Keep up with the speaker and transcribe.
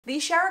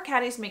These shower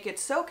caddies make it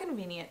so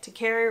convenient to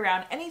carry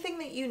around anything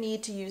that you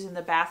need to use in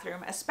the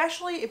bathroom,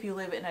 especially if you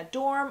live in a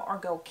dorm or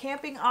go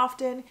camping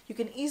often. You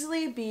can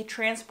easily be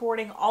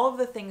transporting all of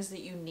the things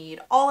that you need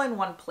all in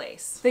one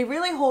place. They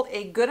really hold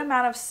a good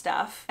amount of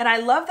stuff, and I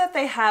love that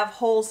they have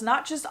holes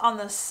not just on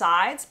the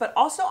sides but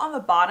also on the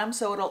bottom,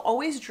 so it'll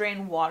always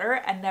drain water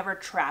and never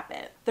trap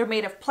it. They're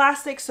made of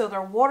plastic, so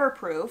they're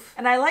waterproof,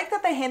 and I like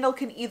that the handle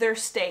can either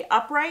stay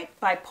upright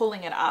by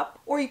pulling it up,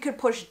 or you could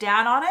push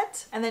down on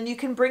it and then you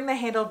can bring the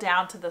handle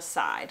down to the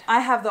side. I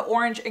have the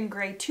orange and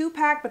gray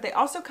 2-pack, but they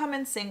also come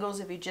in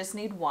singles if you just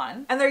need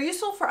one. And they're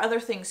useful for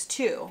other things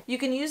too. You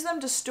can use them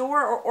to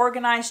store or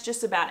organize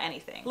just about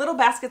anything. Little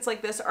baskets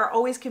like this are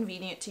always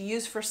convenient to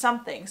use for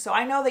something, so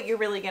I know that you're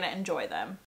really going to enjoy them.